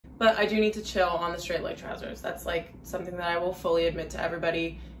but I do need to chill on the straight leg trousers. That's like something that I will fully admit to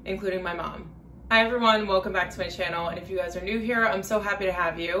everybody, including my mom. Hi everyone, welcome back to my channel, and if you guys are new here, I'm so happy to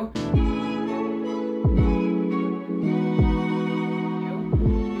have you.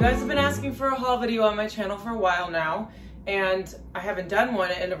 You guys have been asking for a haul video on my channel for a while now, and I haven't done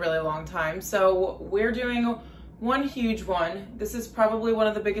one in a really long time, so we're doing one huge one. This is probably one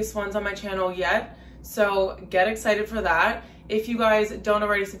of the biggest ones on my channel yet, so get excited for that. If you guys don't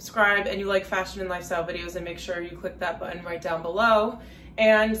already subscribe and you like fashion and lifestyle videos, then make sure you click that button right down below.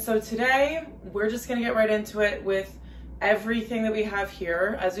 And so today we're just gonna get right into it with everything that we have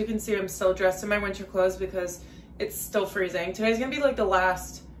here. As you can see, I'm still dressed in my winter clothes because it's still freezing. Today's gonna be like the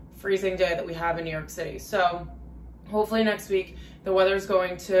last freezing day that we have in New York City. So hopefully next week the weather is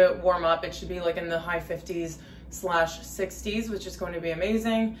going to warm up. It should be like in the high 50s/60s, which is going to be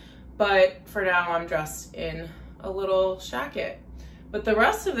amazing. But for now I'm dressed in a little shacket. But the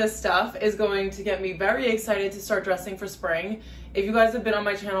rest of this stuff is going to get me very excited to start dressing for spring. If you guys have been on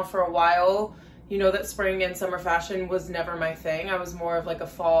my channel for a while, you know that spring and summer fashion was never my thing. I was more of like a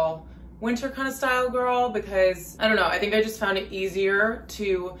fall, winter kind of style girl because, I don't know, I think I just found it easier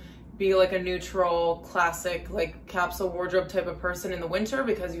to be like a neutral, classic, like capsule wardrobe type of person in the winter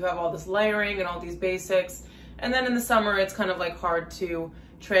because you have all this layering and all these basics. And then in the summer, it's kind of like hard to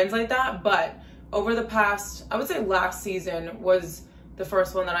translate that. But over the past, I would say last season was the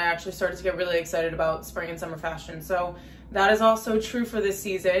first one that I actually started to get really excited about spring and summer fashion. So that is also true for this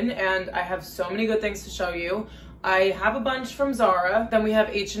season, and I have so many good things to show you. I have a bunch from Zara, then we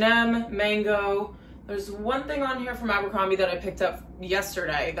have H&M, Mango. There's one thing on here from Abercrombie that I picked up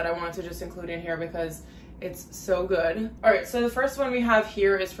yesterday that I wanted to just include in here because it's so good. All right, so the first one we have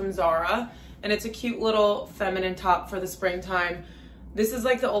here is from Zara, and it's a cute little feminine top for the springtime. This is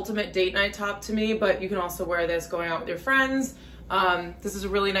like the ultimate date night top to me, but you can also wear this going out with your friends. This is a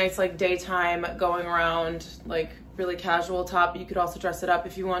really nice like daytime going around, like really casual top. You could also dress it up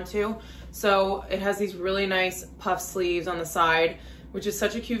if you want to. So it has these really nice puff sleeves on the side, which is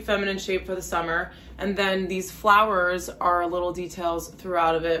such a cute feminine shape for the summer. And then these flowers are little details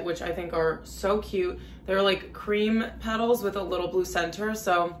throughout of it, which I think are so cute. They're like cream petals with a little blue center.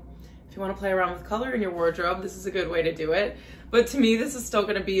 So if you want to play around with color in your wardrobe, this is a good way to do it. But to me, this is still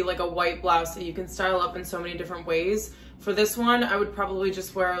going to be like a white blouse that you can style up in so many different ways. For this one, I would probably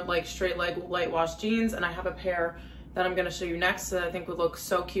just wear like straight leg light wash jeans, and I have a pair that I'm going to show you next that I think would look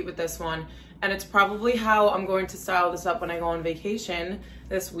so cute with this one. And it's probably how I'm going to style this up when I go on vacation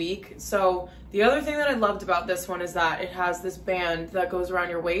this week. So the other thing that I loved about this one is that it has this band that goes around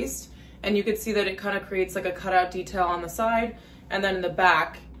your waist, and you can see that it kind of creates like a cutout detail on the side, and then in the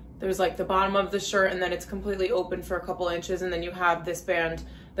back there's like the bottom of the shirt, and then it's completely open for a couple inches, and then you have this band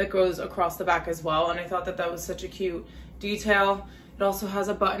that goes across the back as well. And I thought that that was such a cute detail. It also has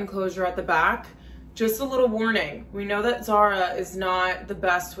a button closure at the back. Just a little warning, we know that Zara is not the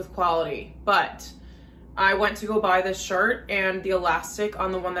best with quality, but I went to go buy this shirt and the elastic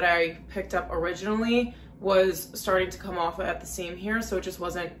on the one that I picked up originally was starting to come off at the seam here, so it just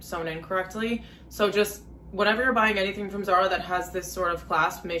wasn't sewn in correctly. So just whenever you're buying anything from Zara that has this sort of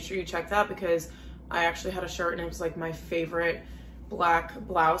clasp, make sure you check that, because I actually had a shirt and it was like my favorite black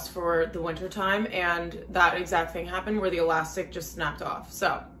blouse for the winter time, and that exact thing happened where the elastic just snapped off.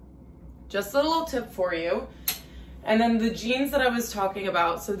 So just a little tip for you. And then the jeans that I was talking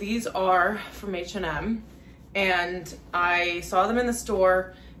about, so these are from H&M, and I saw them in the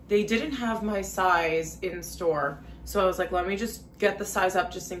store. They didn't have my size in store, so I was like, let me just get the size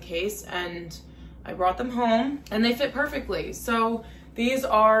up just in case, and I brought them home and they fit perfectly. So these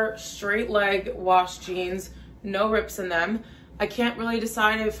are straight leg wash jeans, no rips in them. I can't really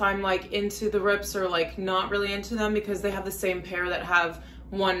decide if I'm like into the rips or like not really into them, because they have the same pair that have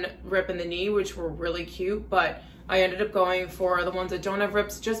one rip in the knee, which were really cute, but I ended up going for the ones that don't have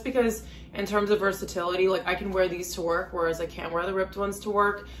rips just because in terms of versatility, like I can wear these to work, whereas I can't wear the ripped ones to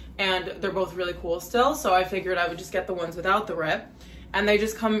work, and they're both really cool still. So I figured I would just get the ones without the rip, and they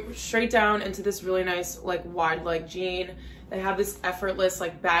just come straight down into this really nice like wide leg jean. They have this effortless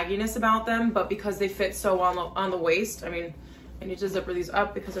like bagginess about them, but because they fit so on the waist, I mean, I need to zipper these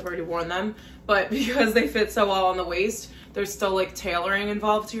up because I've already worn them, but because they fit so well on the waist, there's still like tailoring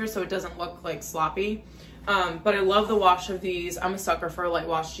involved here, so it doesn't look like sloppy. But I love the wash of these. I'm a sucker for a light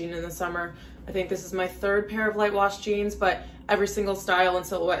wash jean in the summer. I think this is my third pair of light wash jeans, but every single style and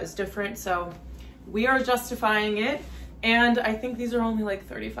silhouette is different, so we are justifying it. And I think these are only like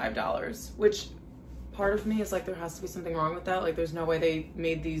 $35, which part of me is like, there has to be something wrong with that. Like there's no way they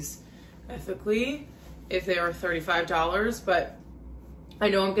made these ethically if they are $35, but I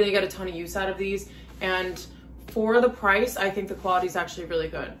know I'm gonna get a ton of use out of these. And for the price, I think the quality is actually really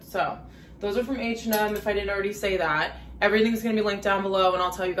good. So those are from H&M, if I didn't already say that. Everything's gonna be linked down below, and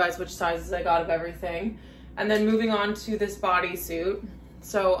I'll tell you guys which sizes I got of everything. And then moving on to this bodysuit.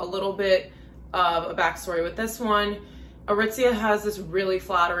 So a little bit of a backstory with this one. Aritzia has this really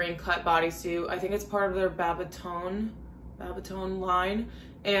flattering cut bodysuit. I think it's part of their Babaton line,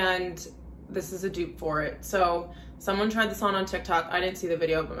 and this is a dupe for it. So someone tried this on TikTok. I didn't see the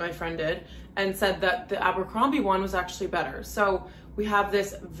video, but my friend did, and said that the Abercrombie one was actually better. So we have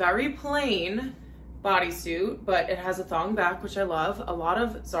this very plain bodysuit, but it has a thong back, which I love. A lot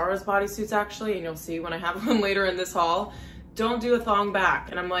of Zara's bodysuits actually, and you'll see when I have one later in this haul, don't do a thong back.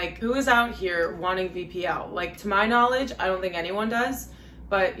 And I'm like, who is out here wanting VPL? Like, to my knowledge, I don't think anyone does,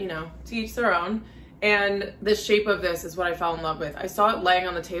 but you know, to each their own. And the shape of this is what I fell in love with. I saw it laying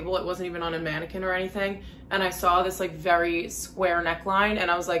on the table. It wasn't even on a mannequin or anything. And I saw this like very square neckline, and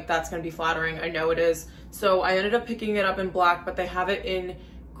I was like, that's gonna be flattering. I know it is. So I ended up picking it up in black, but they have it in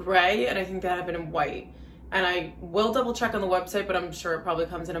gray, and I think they have it in white. And I will double check on the website, but I'm sure it probably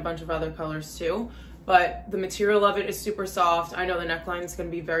comes in a bunch of other colors too. But the material of it is super soft. I know the neckline is gonna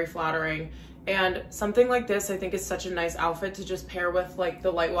be very flattering. And something like this, I think, is such a nice outfit to just pair with like the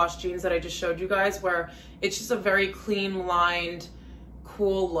light wash jeans that I just showed you guys, where it's just a very clean lined,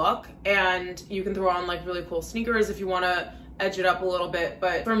 cool look. And you can throw on like really cool sneakers if you wanna edge it up a little bit.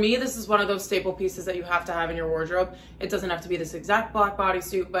 But for me, this is one of those staple pieces that you have to have in your wardrobe. It doesn't have to be this exact black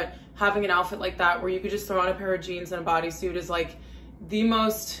bodysuit, but having an outfit like that where you could just throw on a pair of jeans and a bodysuit is like the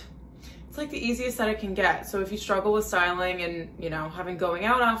most, it's like the easiest that it can get. So if you struggle with styling and, you know, having going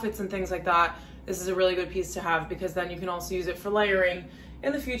out outfits and things like that, this is a really good piece to have, because then you can also use it for layering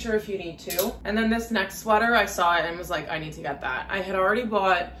in the future if you need to. And then this next sweater, I saw it and was like, I need to get that. I had already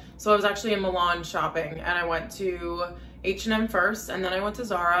bought, so I was actually in Milan shopping, and I went to H&M first, and then I went to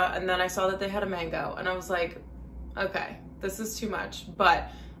Zara, and then I saw that they had a mango, and I was like, okay, this is too much. But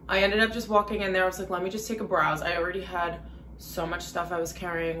I ended up just walking in there. I was like, let me just take a browse. I already had so much stuff I was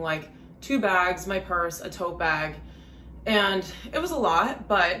carrying, like 2 bags, my purse, a tote bag, and it was a lot.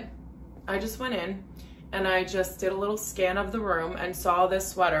 But I just went in and I just did a little scan of the room and saw this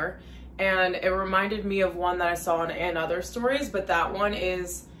sweater, and it reminded me of one that I saw in other stories, but that one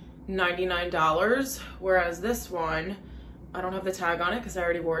is $99, whereas this one, I don't have the tag on it because I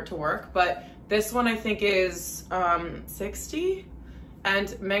already wore it to work, but this one I think is $60.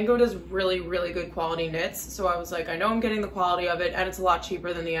 And Mango does really, really good quality knits. So I was like, I know I'm getting the quality of it, and it's a lot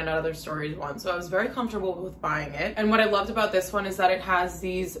cheaper than the Other Stories one. So I was very comfortable with buying it. And what I loved about this one is that it has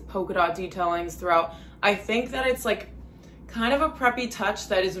these polka dot detailing throughout. I think that it's like kind of a preppy touch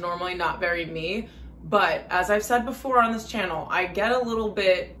that is normally not very me. But as I've said before on this channel, I get a little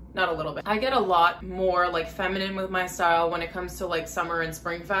bit, not a little bit, I get a lot more like feminine with my style when it comes to like summer and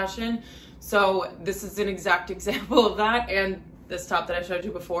spring fashion. So this is an exact example of that. And this top that I showed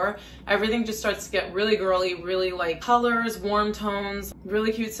you before, everything just starts to get really girly, really like colors, warm tones,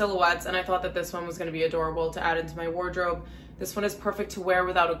 really cute silhouettes. And I thought that this one was gonna be adorable to add into my wardrobe. This one is perfect to wear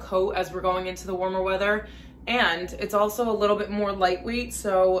without a coat as we're going into the warmer weather. And it's also a little bit more lightweight,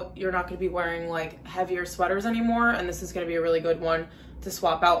 so you're not gonna be wearing like heavier sweaters anymore. And this is gonna be a really good one to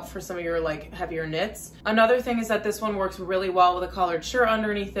swap out for some of your like heavier knits. Another thing is that this one works really well with a collared shirt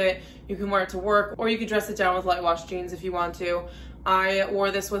underneath it. You can wear it to work, or you could dress it down with light wash jeans if you want to. I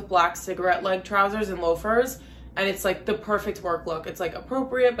wore this with black cigarette leg trousers and loafers, and it's like the perfect work look. It's like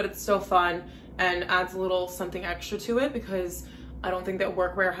appropriate, but it's so fun and adds a little something extra to it, because I don't think that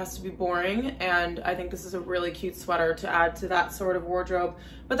workwear has to be boring, and I think this is a really cute sweater to add to that sort of wardrobe.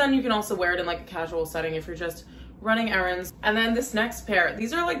 But then you can also wear it in like a casual setting if you're just running errands. And then this next pair,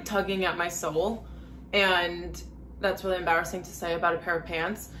 these are like tugging at my soul, and that's really embarrassing to say about a pair of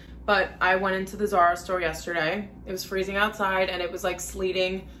pants. But I went into the Zara store yesterday. It was freezing outside, and it was like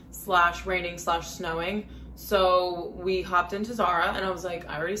sleeting slash raining slash snowing. So we hopped into Zara, and I was like,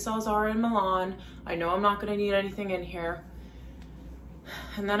 I already saw Zara in Milan. I know I'm not gonna need anything in here.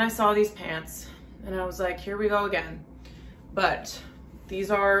 And then I saw these pants, and I was like, here we go again. But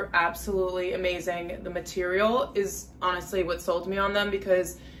these are absolutely amazing. The material is honestly what sold me on them,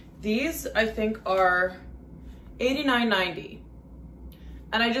 because these I think are $89.90.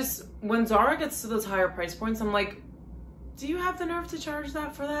 And I just, when Zara gets to those higher price points, I'm like, do you have the nerve to charge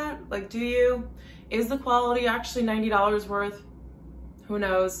that for that? Like, do you? Is the quality actually $90 worth? Who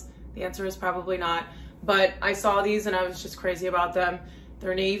knows? The answer is probably not. But I saw these and I was just crazy about them.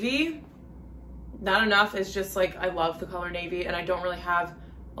 They're navy. Not enough. It's just like, I love the color navy, and I don't really have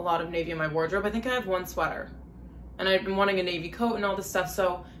a lot of navy in my wardrobe. I think I have one sweater, and I've been wanting a navy coat and all this stuff.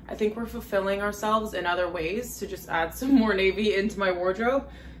 So I think we're fulfilling ourselves in other ways to just add some more navy into my wardrobe.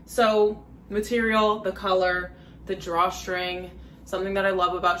 So material, the color, the drawstring. Something that I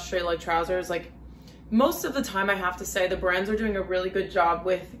love about straight leg trousers, like most of the time I have to say the brands are doing a really good job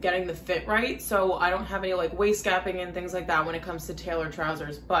with getting the fit right, so I don't have any like waist gapping and things like that when it comes to tailored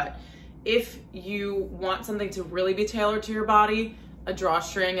trousers. But if you want something to really be tailored to your body, a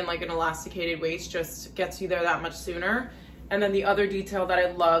drawstring and like an elasticated waist just gets you there that much sooner. And then the other detail that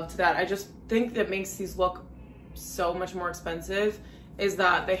I loved that I just think that makes these look so much more expensive is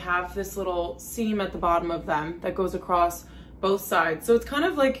that they have this little seam at the bottom of them that goes across both sides. So it's kind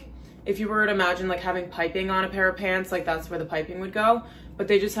of like if you were to imagine like having piping on a pair of pants, like that's where the piping would go, but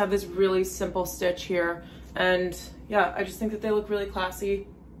they just have this really simple stitch here. And yeah, I just think that they look really classy.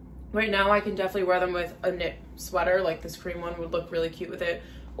 Right now I can definitely wear them with a knit sweater, like this cream one would look really cute with it,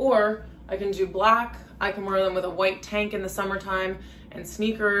 or I can do black. I can wear them with a white tank in the summertime and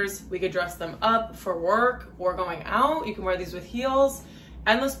sneakers. We could dress them up for work or going out. You can wear these with heels.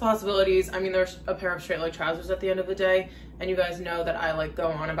 Endless possibilities. I mean, there's a pair of straight leg trousers at the end of the day, and you guys know that I like go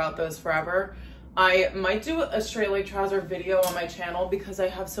on about those forever. I might do a straight leg trouser video on my channel because I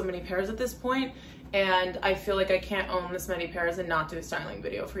have so many pairs at this point, and I feel like I can't own this many pairs and not do a styling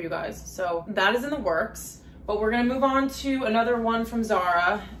video for you guys. So that is in the works. But we're gonna move on to another one from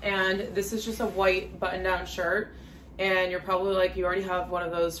Zara, and this is just a white button-down shirt. And you're probably like, you already have one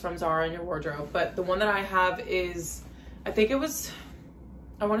of those from Zara in your wardrobe. But the one that I have is, I think it was,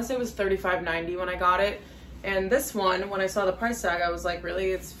 I wanna say it was $35.90 when I got it. And this one, when I saw the price tag, I was like,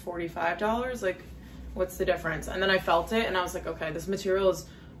 really, it's $45? Like, what's the difference? And then I felt it and I was like, okay, this material is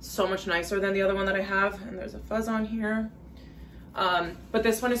so much nicer than the other one that I have. And there's a fuzz on here. But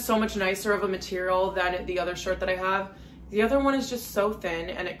this one is so much nicer of a material than the other shirt that I have. The other one is just so thin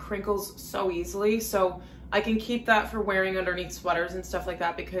and it crinkles so easily. So I can keep that for wearing underneath sweaters and stuff like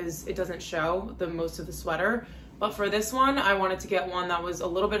that because it doesn't show the most of the sweater. But for this one, I wanted to get one that was a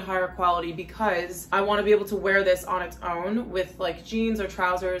little bit higher quality because I want to be able to wear this on its own with like jeans or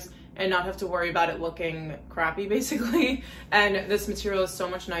trousers and not have to worry about it looking crappy basically. And this material is so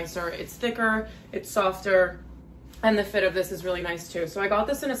much nicer. It's thicker, it's softer, and the fit of this is really nice too. So I got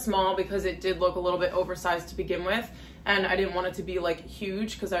this in a small because it did look a little bit oversized to begin with, and I didn't want it to be like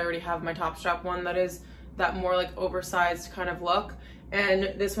huge because I already have my Topshop one that is that more like oversized kind of look.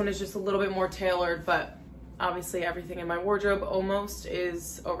 And this one is just a little bit more tailored, but obviously everything in my wardrobe almost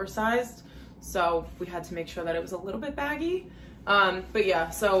is oversized. So we had to make sure that it was a little bit baggy. But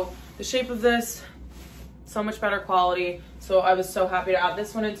yeah, so the shape of this, so much better quality. So I was so happy to add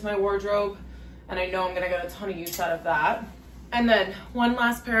this one into my wardrobe, and I know I'm gonna get a ton of use out of that. And then one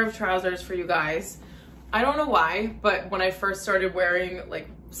last pair of trousers for you guys. I don't know why, but when I first started wearing like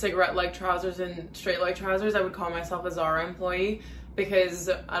cigarette leg trousers and straight leg trousers, I would call myself a Zara employee because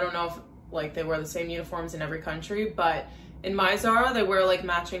I don't know if like they wear the same uniforms in every country, but in my Zara, they wear like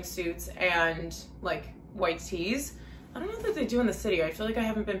matching suits and like white tees. I don't know that they do in the city. I feel like I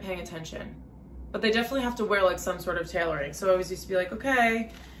haven't been paying attention, but they definitely have to wear like some sort of tailoring. So I always used to be like,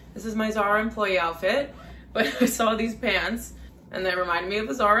 okay, this is my Zara employee outfit, but I saw these pants and they reminded me of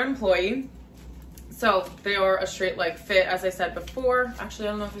a Zara employee. So they are a straight leg fit, as I said before. Actually,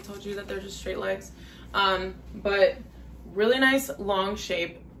 I don't know if I told you that they're just straight legs, but really nice long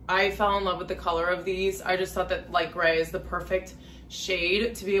shape. I fell in love with the color of these. I just thought that light gray is the perfect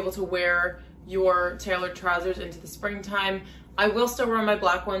shade to be able to wear your tailored trousers into the springtime. I will still wear my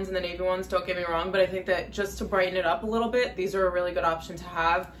black ones and the navy ones, don't get me wrong, but I think that just to brighten it up a little bit, these are a really good option to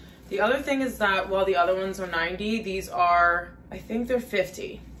have. The other thing is that while the other ones are 90, these are, I think they're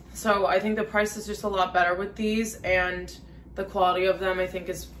 50. So I think the price is just a lot better with these, and the quality of them I think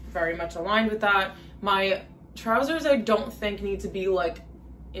is very much aligned with that. My trousers I don't think need to be like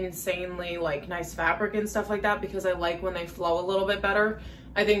insanely like nice fabric and stuff like that because I like when they flow a little bit better.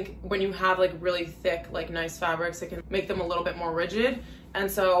 I think when you have like really thick like nice fabrics, it can make them a little bit more rigid,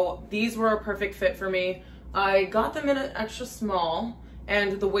 and so these were a perfect fit for me. I got them in an extra small,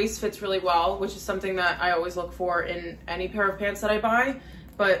 and the waist fits really well, which is something that I always look for in any pair of pants that I buy.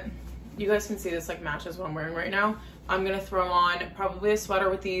 But you guys can see this like matches what I'm wearing right now. I'm gonna throw on probably a sweater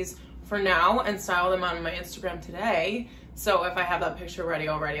with these for now and style them on my Instagram today. So if I have that picture ready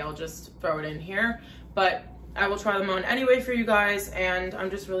already, I'll just throw it in here. But I will try them on anyway for you guys, and I'm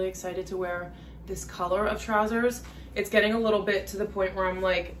just really excited to wear this color of trousers. It's getting a little bit to the point where I'm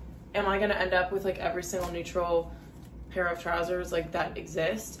like, am I gonna end up with like every single neutral pair of trousers like that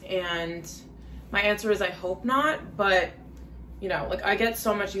exist? And my answer is I hope not, but you know, like I get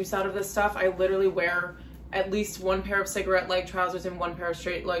so much use out of this stuff. I literally wear at least one pair of cigarette leg trousers and one pair of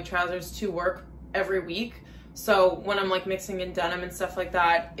straight leg trousers to work every week. So when I'm like mixing in denim and stuff like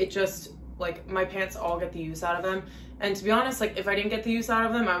that, it just like my pants all get the use out of them. And to be honest, like if I didn't get the use out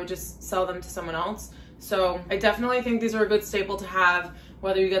of them, I would just sell them to someone else. So I definitely think these are a good staple to have,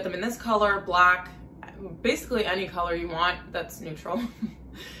 whether you get them in this color, black, basically any color you want that's neutral,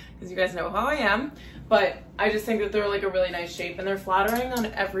 because you guys know how I am. But I just think that they're like a really nice shape, and they're flattering on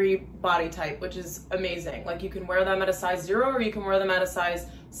every body type, which is amazing. Like, you can wear them at a size 0 or you can wear them at a size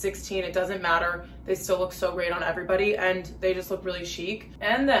 16. It doesn't matter. They still look so great on everybody, and they just look really chic.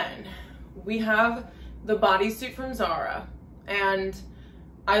 And then we have the bodysuit from Zara, and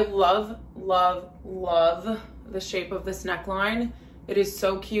I love, love, love the shape of this neckline. It is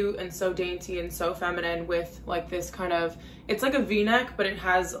so cute and so dainty and so feminine with like this kind of, it's like a V-neck, but it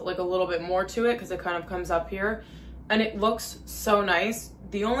has like a little bit more to it because it kind of comes up here, and it looks so nice.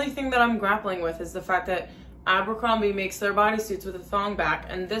 The only thing that I'm grappling with is the fact that Abercrombie makes their bodysuits with a thong back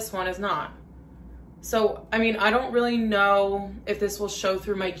and this one is not. So, I mean, I don't really know if this will show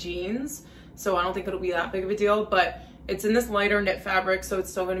through my jeans, so I don't think it'll be that big of a deal, but it's in this lighter knit fabric, so it's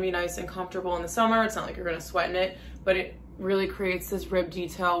still gonna be nice and comfortable in the summer. It's not like you're gonna sweat in it, but it really creates this rib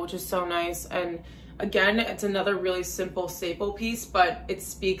detail, which is so nice. And again, it's another really simple staple piece, but it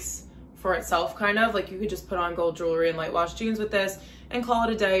speaks for itself kind of. Like, you could just put on gold jewelry and light wash jeans with this and call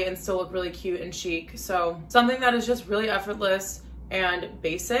it a day and still look really cute and chic. So something that is just really effortless and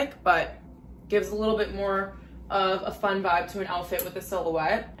basic, but gives a little bit more of a fun vibe to an outfit with the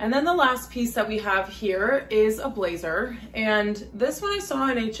silhouette. And then the last piece that we have here is a blazer, and this one I saw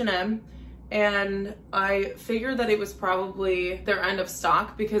in H&M, and I figured that it was probably their end of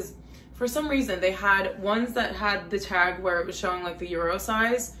stock, because for some reason they had ones that had the tag where it was showing like the Euro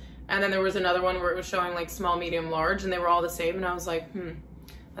size, and then there was another one where it was showing like small, medium, large, and they were all the same, and I was like,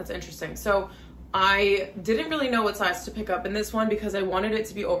 that's interesting. So I didn't really know what size to pick up in this one because I wanted it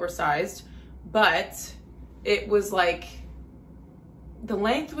to be oversized, but it was like, the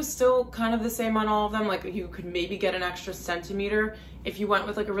length was still kind of the same on all of them. Like, you could maybe get an extra centimeter if you went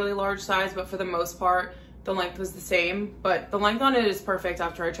with like a really large size, but for the most part, the length was the same. But the length on it is perfect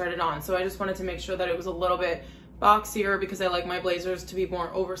after I tried it on. So I just wanted to make sure that it was a little bit boxier, because I like my blazers to be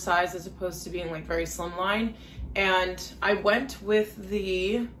more oversized as opposed to being like very slimline. And I went with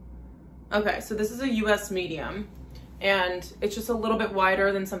the, okay, so this is a US medium, and it's just a little bit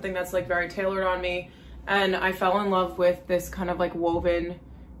wider than something that's like very tailored on me. And I fell in love with this kind of like woven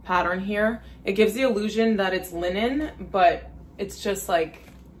pattern here. It gives the illusion that it's linen, but it's just like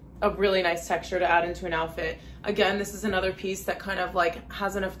a really nice texture to add into an outfit. Again, this is another piece that kind of like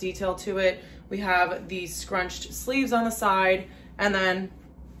has enough detail to it. We have these scrunched sleeves on the side, and then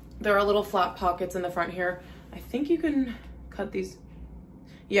there are little flat pockets in the front here. I think you can cut these.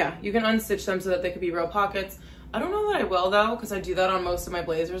 Yeah, you can unstitch them so that they could be real pockets. I don't know that I will though, because I do that on most of my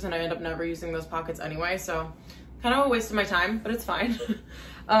blazers and I end up never using those pockets anyway, so kind of a waste of my time, but it's fine.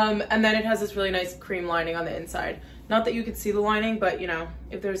 And then it has this really nice cream lining on the inside. Not that you could see the lining, but you know,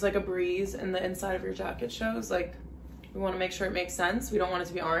 if there's like a breeze and the inside of your jacket shows, like, we want to make sure it makes sense. We don't want it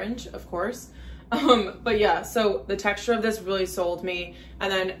to be orange, of course. But yeah, so the texture of this really sold me, and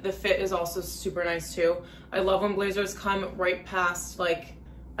then the fit is also super nice too. I love when blazers come right past, like,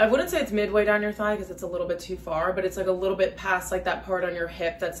 I wouldn't say it's midway down your thigh because it's a little bit too far, but it's like a little bit past like that part on your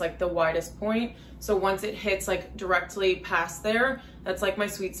hip that's like the widest point. So once it hits like directly past there, that's like my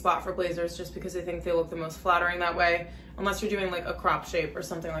sweet spot for blazers, just because I think they look the most flattering that way, unless you're doing like a crop shape or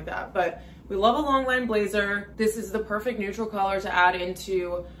something like that. But we love a long line blazer. This is the perfect neutral color to add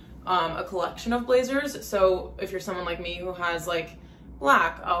into a collection of blazers. So if you're someone like me who has like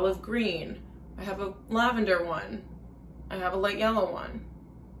black, olive green, I have a lavender one, I have a light yellow one,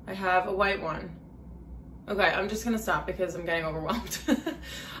 I have a white one. Okay, I'm just gonna stop because I'm getting overwhelmed.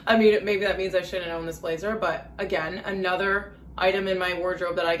 I mean, maybe that means I shouldn't own this blazer, but again, another item in my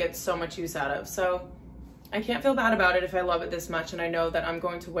wardrobe that I get so much use out of. So I can't feel bad about it if I love it this much and I know that I'm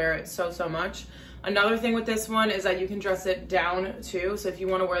going to wear it so much. Another thing with this one is that you can dress it down too. So if you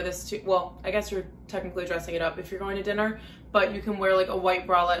want to wear this too, well, I guess you're technically dressing it up if you're going to dinner, but you can wear like a white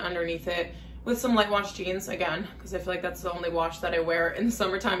bralette underneath it with some light wash jeans, again, because I feel like that's the only wash that I wear in the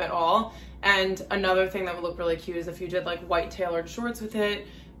summertime at all. And another thing that would look really cute is if you did like white tailored shorts with it.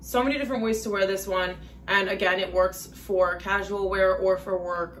 So many different ways to wear this one. And again, it works for casual wear or for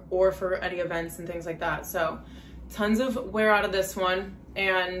work or for any events and things like that. So tons of wear out of this one.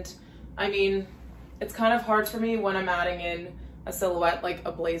 And I mean, it's kind of hard for me when I'm adding in a silhouette like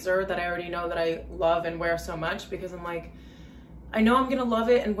a blazer that I already know that I love and wear so much, because I'm like, I know I'm gonna love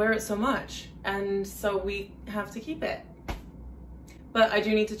it and wear it so much, and so we have to keep it. But I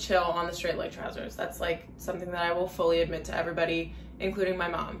do need to chill on the straight leg trousers. That's like something that I will fully admit to everybody, including my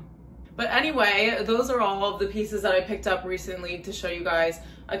mom. But anyway, those are all of the pieces that I picked up recently to show you guys.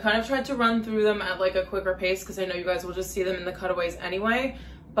 I kind of tried to run through them at like a quicker pace because I know you guys will just see them in the cutaways anyway.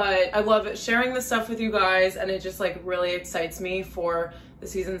 but I love sharing this stuff with you guys, and it just like really excites me for the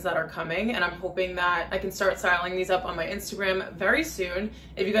seasons that are coming, and I'm hoping that I can start styling these up on my Instagram very soon.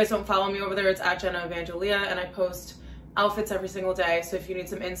 If you guys don't follow me over there, it's at Jenna Evangelia, and I post outfits every single day, so if you need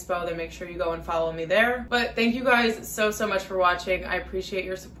some inspo, then make sure you go and follow me there. But thank you guys so much for watching. I appreciate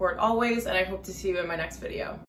your support always, and I hope to see you in my next video.